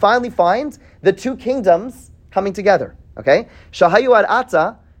passage, we finally find the two kingdoms coming together. Okay? Shahayu ad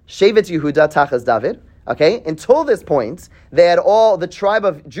ata, Shevet Yehuda tachas David. Okay? Until this point, they had all, the tribe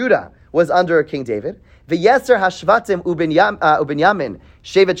of Judah was under King David. V'yeser hashvatim ubenyamin,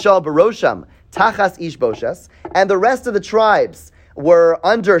 Shevet Shaul barosham, tachas Ishboshas. And the rest of the tribes were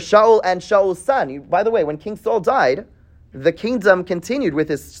under Shaul and Shaul's son. By the way, when King Saul died, the kingdom continued with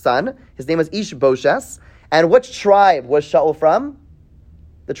his son. His name was Ishbosheth. And which tribe was Shaul from?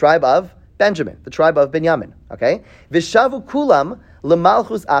 The tribe of Benjamin, the tribe of Binyamin. Okay? Vishavu kulam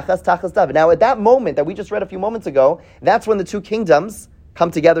lemalchus achas tachas David. Now, at that moment that we just read a few moments ago, that's when the two kingdoms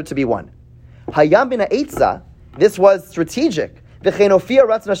come together to be one. Hayam bin ha'etza, this was strategic. V'chenofia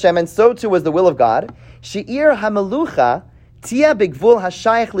ratzon Hashem, and so too was the will of God. She'ir ha'melucha tia bigvul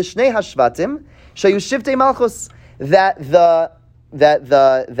hashayich l'shnei hashvatim shayu shiftei malchus. That the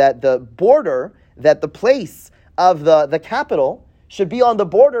border, that the place of the capital should be on the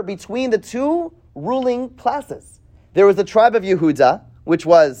border between the two ruling classes. There was the tribe of Yehuda, which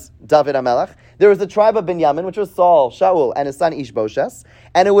was David HaMelech. There was the tribe of Binyamin, which was Saul, Shaul, and his son Ishbosheth.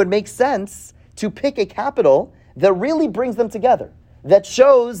 And it would make sense to pick a capital that really brings them together, that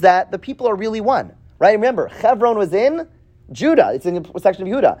shows that the people are really one. Right? Remember, Hebron was in Judah. It's in the section of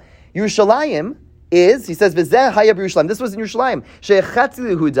Yehuda. Yerushalayim is, he says, V'zeh hayab Yerushalayim. This was in Yerushalayim. She'echatzi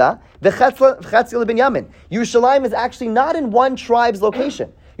Yehuda, v'chatzi Binyamin. Yerushalayim is actually not in one tribe's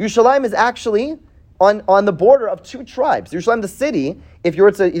location. Yerushalayim is actually on the border of two tribes. Yerushalayim, the city, if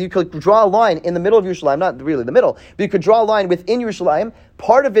you could draw a line in the middle of Yerushalayim, not really the middle, but you could draw a line within Yerushalayim.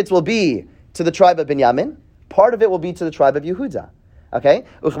 Part of it will be to the tribe of Binyamin. Part of it will be to the tribe of Yehuda. Okay?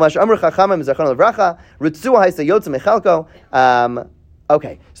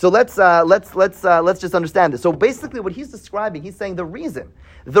 Okay, so let's just understand this. So basically, what he's describing, he's saying the reason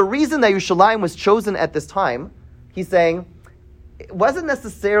that Yerushalayim was chosen at this time, he's saying it wasn't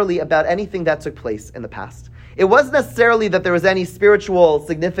necessarily about anything that took place in the past. It wasn't necessarily that there was any spiritual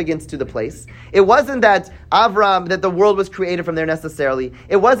significance to the place. It wasn't that that the world was created from there necessarily.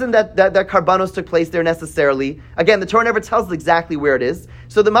 It wasn't that Karbanos took place there necessarily. Again, the Torah never tells us exactly where it is.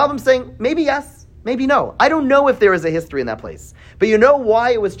 So the Malbim's saying maybe yes, maybe no. I don't know if there is a history in that place. But you know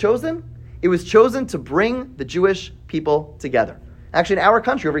why it was chosen? It was chosen to bring the Jewish people together. Actually, in our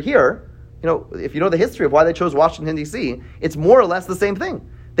country over here, if you know the history of why they chose Washington, D.C., it's more or less the same thing.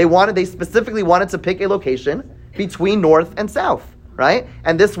 They specifically wanted to pick a location between north and south, right?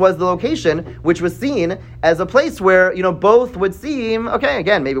 And this was the location which was seen as a place where, both would seem, okay,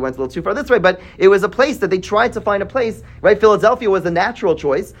 again, maybe it went a little too far this way, but it was a place that they tried to find a place, right? Philadelphia was a natural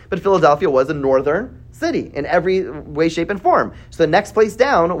choice, but Philadelphia was a northern city in every way, shape, and form. So the next place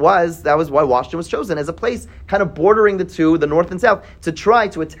down that was why Washington was chosen, as a place kind of bordering the north and south, to try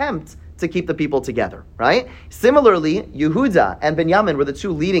to attempt to keep the people together, right? Similarly, Yehuda and Binyamin were the two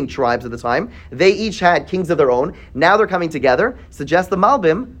leading tribes at the time. They each had kings of their own. Now they're coming together. Suggests the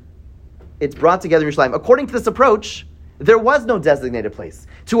Malbim, it's brought together in Yerushalayim. According to this approach, there was no designated place.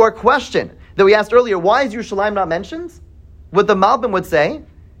 To our question that we asked earlier, why is Yerushalayim not mentioned? What the Malbim would say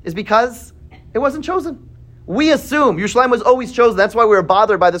is because it wasn't chosen. We assume Yerushalayim was always chosen. That's why we were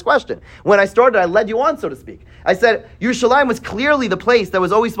bothered by this question. When I started, I led you on, so to speak. I said, Yerushalayim was clearly the place that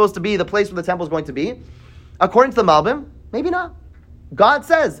was always supposed to be the place where the temple is going to be. According to the Malbim, maybe not. God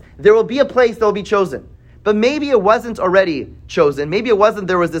says there will be a place that will be chosen. But maybe it wasn't already chosen. Maybe it wasn't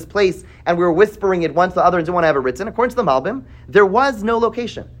there was this place and we were whispering it one to the other and didn't want to have it written. According to the Malbim, there was no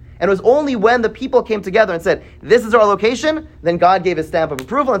location. And it was only when the people came together and said, this is our location, then God gave his stamp of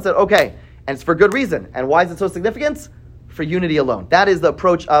approval and said, okay. And it's for good reason. And why is it so significant? For unity alone. That is the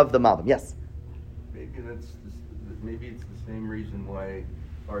approach of the Malbim. Yes? Maybe it's the same reason why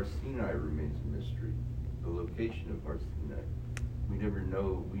Har Sinai remains a mystery. The location of Har Sinai. We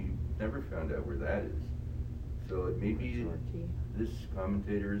never found out where that is. So maybe this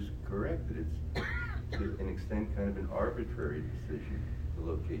commentator is correct that it's to an extent kind of an arbitrary decision, the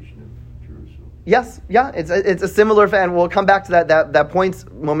location of Jerusalem. Yes, yeah, it's a similar, and we'll come back to that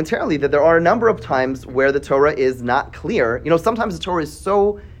point momentarily, that there are a number of times where the Torah is not clear. Sometimes the Torah is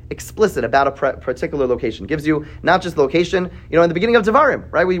so explicit about a particular location. It gives you not just the location, in the beginning of Devarim,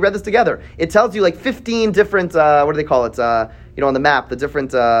 right? We read this together. It tells you like 15 different, what do they call it? On the map, the different,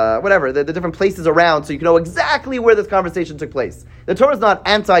 the different places around, so you can know exactly where this conversation took place. The Torah is not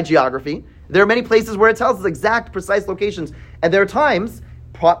anti-geography. There are many places where it tells us exact, precise locations, and there are times,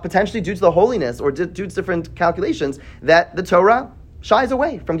 potentially due to the holiness or due to different calculations, that the Torah shies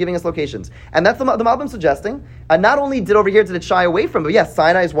away from giving us locations. And that's the Malbim suggesting. Not only did it shy away from, but yes,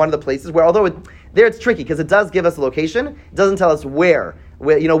 Sinai is one of the places where, although there it's tricky, because it does give us a location, it doesn't tell us where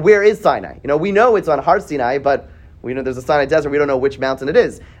is Sinai. We know it's on Har Sinai, but we know there's a Sinai desert, we don't know which mountain it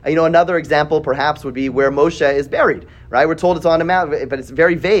is. Another example perhaps would be where Moshe is buried, right? We're told it's on a mountain, but it's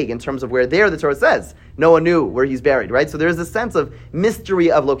very vague in terms of where the Torah says no one knew where he's buried, right? So there's a sense of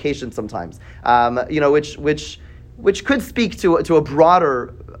mystery of location sometimes, which could speak to a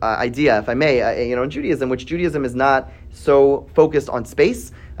broader idea, if I may, in Judaism, which Judaism is not so focused on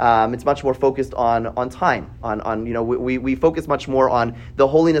space. It's much more focused on time. We focus much more on the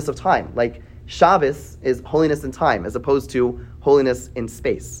holiness of time. Like Shabbos is holiness in time as opposed to holiness in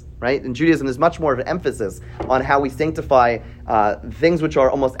space, right? In Judaism, there's much more of an emphasis on how we sanctify things which are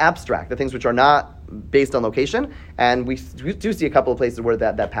almost abstract, the things which are not based on location, and we do see a couple of places where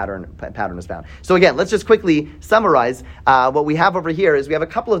that pattern is found. So again, let's just quickly summarize what we have over here. Is we have a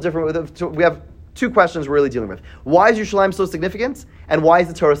couple of we have two questions we're really dealing with. Why is Yerushalayim so significant, and why is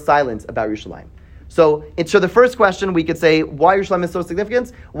the Torah silent about Yerushalayim? So the first question, we could say why Yerushalayim is so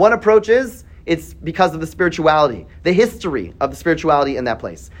significant. One approach is it's because of the spirituality, the history of the spirituality in that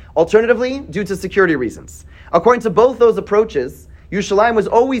place. Alternatively, due to security reasons. According to both those approaches, Yerushalayim was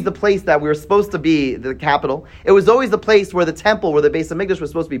always the place that we were supposed to be, the capital. It was always the place where the temple, where the Beis HaMikdash was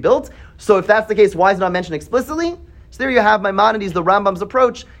supposed to be built. So if that's the case, why is it not mentioned explicitly? So there you have Maimonides, the Rambam's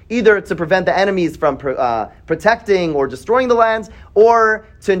approach, either to prevent the enemies from protecting or destroying the lands, or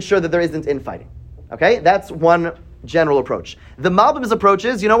to ensure that there isn't infighting. Okay, that's one general approach. The Malbim's approach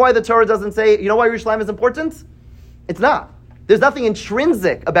is, why the Torah doesn't say, why Yerushalayim is important? It's not. There's nothing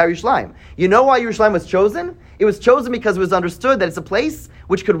intrinsic about Yerushalayim. You know why Yerushalayim was chosen? It was chosen because it was understood that it's a place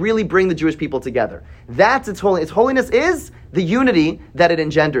which could really bring the Jewish people together. That's its holiness. Its holiness is the unity that it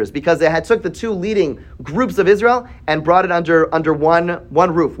engenders, because it had took the two leading groups of Israel and brought it under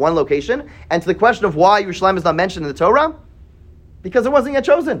one roof, one location. And to the question of why Yerushalayim is not mentioned in the Torah, because it wasn't yet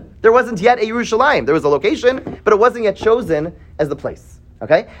chosen. There wasn't yet a Yerushalayim. There was a location, but it wasn't yet chosen as the place.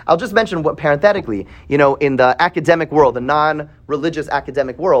 Okay? I'll just mention parenthetically, in the academic world, the non-religious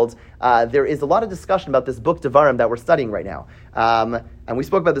academic world, there is a lot of discussion about this book Devarim that we're studying right now. And we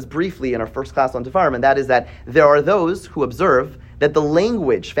spoke about this briefly in our first class on Devarim, and that is that there are those who observe that the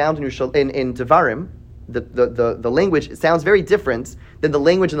language found in Devarim, the language sounds very different than the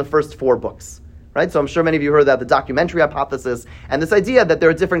language in the first 4 books. Right? So I'm sure many of you heard that, the documentary hypothesis, and this idea that there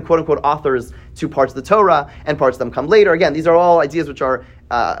are different quote-unquote authors to parts of the Torah, and parts of them come later. Again, these are all ideas which are,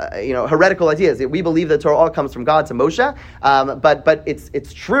 heretical ideas. We believe that the Torah all comes from God to Moshe, but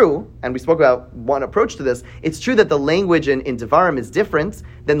it's true, and we spoke about one approach to this, it's true that the language in Devarim is different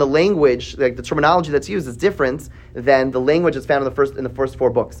than the language, like the terminology that's used is different than the language that's found in the first 4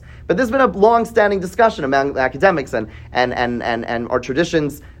 books. But there's been a long-standing discussion among academics and our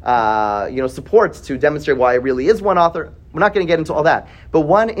traditions, supports to demonstrate why it really is one author. We're not going to get into all that. But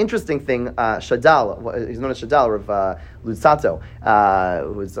one interesting thing, Shadal, he's known as Shadal of Lutzato,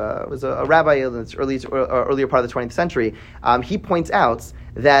 who was a rabbi in the earlier part of the 20th century, he points out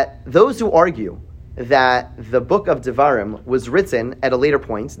that those who argue that the book of Devarim was written at a later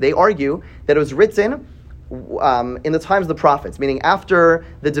point, they argue that it was written in the times of the prophets, meaning after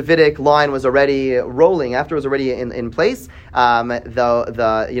the Davidic line was already rolling, after it was already in place,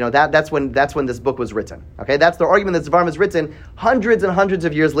 that's when this book was written. Okay, that's their argument, that Devarim is written hundreds and hundreds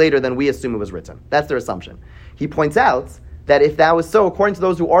of years later than we assume it was written. That's their assumption. He points out that if that was so, according to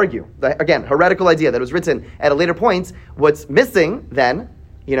those who argue, again, heretical idea that it was written at a later point, what's missing then,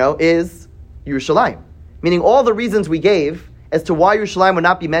 is Yerushalayim. Meaning all the reasons we gave as to why Yerushalayim would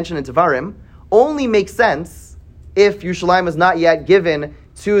not be mentioned in Devarim only makes sense if Yerushalayim was not yet given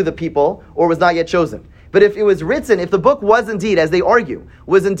to the people or was not yet chosen. But if it was written, if the book was indeed, as they argue,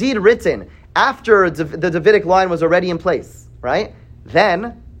 was indeed written after the Davidic line was already in place, right?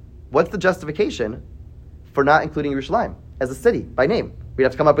 Then, what's the justification for not including Yerushalayim as a city by name? We'd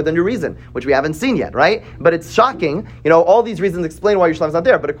have to come up with a new reason, which we haven't seen yet, right? But it's shocking. All these reasons explain why Yerushalayim is not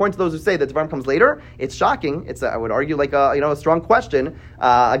there. But according to those who say that Devarim comes later, it's shocking. It's, I would argue, like a strong question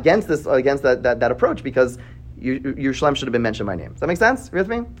against that approach, because Yerushalayim should have been mentioned by name. Does that make sense? You with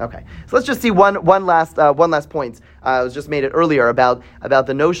me? Okay. So let's just see one last point. I was just made it earlier about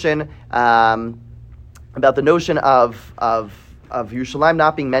the notion of Yerushalayim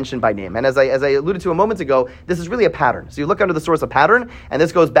not being mentioned by name. And as I alluded to a moment ago, this is really a pattern. So you look under the source of pattern, and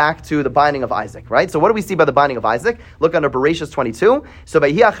this goes back to the binding of Isaac, right? So what do we see by the binding of Isaac? Look under Bereshis 22. So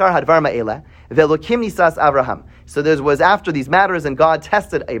by Hiachar Hadvar Ma'ela, Ve'Elokim Nisas Avraham. So there was after these matters, and God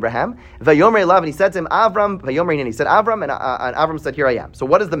tested Abraham. Vayomer Elav, and he said to him, Avram, Vayomer, and he said, Avram, and Avram said, here I am. So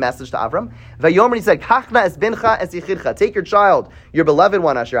what is the message to Avram? Vayomer, he said, Kachna es bincha es yichidcha. Take your child, your beloved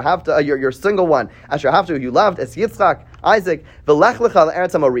one, Asher Havta, your single one, Asher Havta, who you loved, es Yitzchak, Isaac, v'lech lecha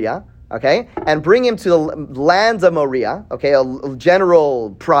l'eretz Moriah, okay, and bring him to the lands of Moriah, okay, a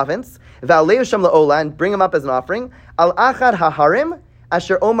general province, v'aleu shem la'ola, and bring him up as an offering, al achad haharim,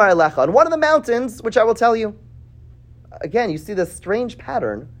 asher omar elecha, on one of the mountains, which I will tell you. Again, you see this strange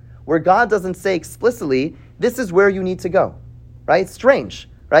pattern where God doesn't say explicitly, this is where you need to go, right? It's strange,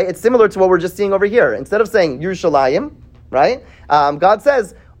 right? It's similar to what we're just seeing over here. Instead of saying Yerushalayim, right? God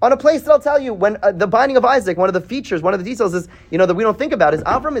says, on a place that I'll tell you, when the binding of Isaac, one of the features, one of the details is, that we don't think about is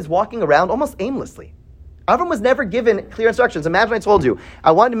Avram is walking around almost aimlessly. Avram was never given clear instructions. Imagine I told you,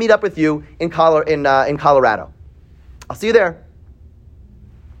 I wanted to meet up with you in Colorado. I'll see you there.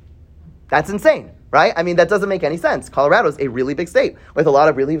 That's insane, right? I mean, that doesn't make any sense. Colorado is a really big state with a lot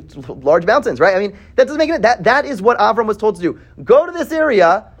of really large mountains, right? I mean, that doesn't make any sense. That is what Avram was told to do. Go to this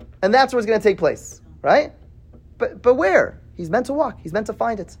area, and that's where it's going to take place, right? But where? He's meant to walk. He's meant to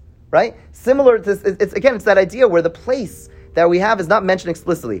find it, right? Similar to this, it's that idea where the place that we have is not mentioned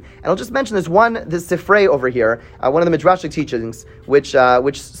explicitly. And I'll just mention this Sifrei over here, one of the Midrashic teachings, which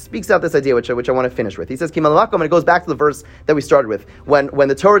speaks out this idea, which I want to finish with. He says, Kimal Makom, and it goes back to the verse that we started with, when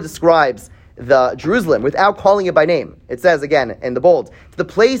the Torah describes the Jerusalem without calling it by name. It says again in the bold, the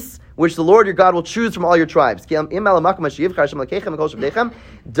place which the Lord your God will choose from all your tribes.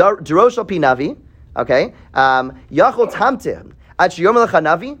 Okay,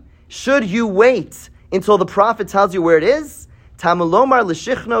 should you wait until the prophet tells you where it is?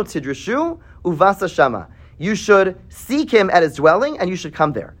 You should seek him at his dwelling, and you should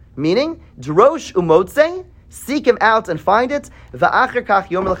come there. Meaning, drosh umotze, seek him out and find it. And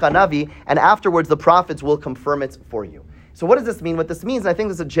afterwards, the prophets will confirm it for you. So what does this mean? What this means, and I think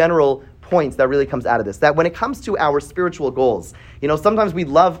there's a general point that really comes out of this, that when it comes to our spiritual goals, sometimes we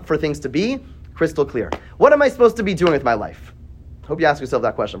love for things to be crystal clear. What am I supposed to be doing with my life? Hope you ask yourself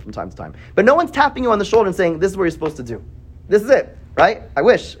that question from time to time. But no one's tapping you on the shoulder and saying, this is what you're supposed to do. This is it, right? I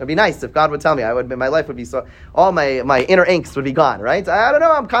wish. It'd be nice if God would tell me. My life would be so, all my inner angst would be gone, right? I don't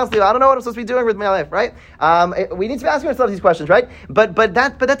know. I don't know what I'm supposed to be doing with my life, right? We need to be asking ourselves these questions, right? But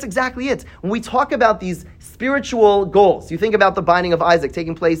that's exactly it. When we talk about these spiritual goals, you think about the binding of Isaac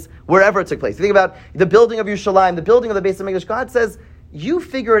taking place wherever it took place. You think about the building of Yerushalayim, the building of the Beis Hamikdash. God says, you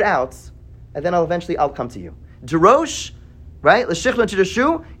figure it out, and then I'll come to you. Derosh, right?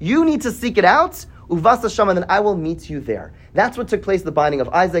 You need to seek it out, uvasa shama, and then I will meet you there. That's what took place in the binding of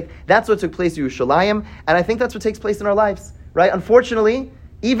Isaac. That's what took place in Yerushalayim, and I think that's what takes place in our lives, right? Unfortunately,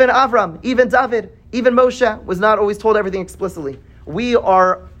 even Avram, even David, even Moshe was not always told everything explicitly. We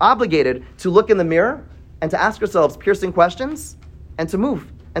are obligated to look in the mirror and to ask ourselves piercing questions, and to move,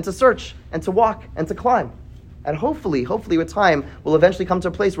 and to search, and to walk, and to climb. And hopefully with time, we'll eventually come to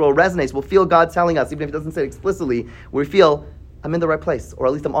a place where it resonates. We'll feel God telling us, even if He doesn't say it explicitly, we feel, I'm in the right place, or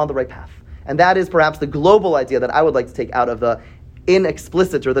at least I'm on the right path. And that is perhaps the global idea that I would like to take out of the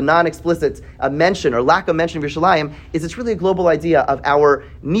inexplicit or the non-explicit mention or lack of mention of Yerushalayim, is it's really a global idea of our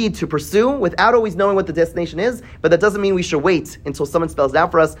need to pursue without always knowing what the destination is, but that doesn't mean we should wait until someone spells it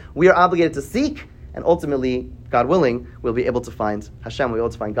out for us. We are obligated to seek, and ultimately, God willing, we'll be able to find Hashem, we'll be able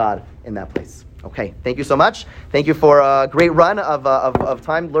to find God in that place. Okay, thank you so much. Thank you for a great run of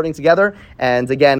time learning together. And again,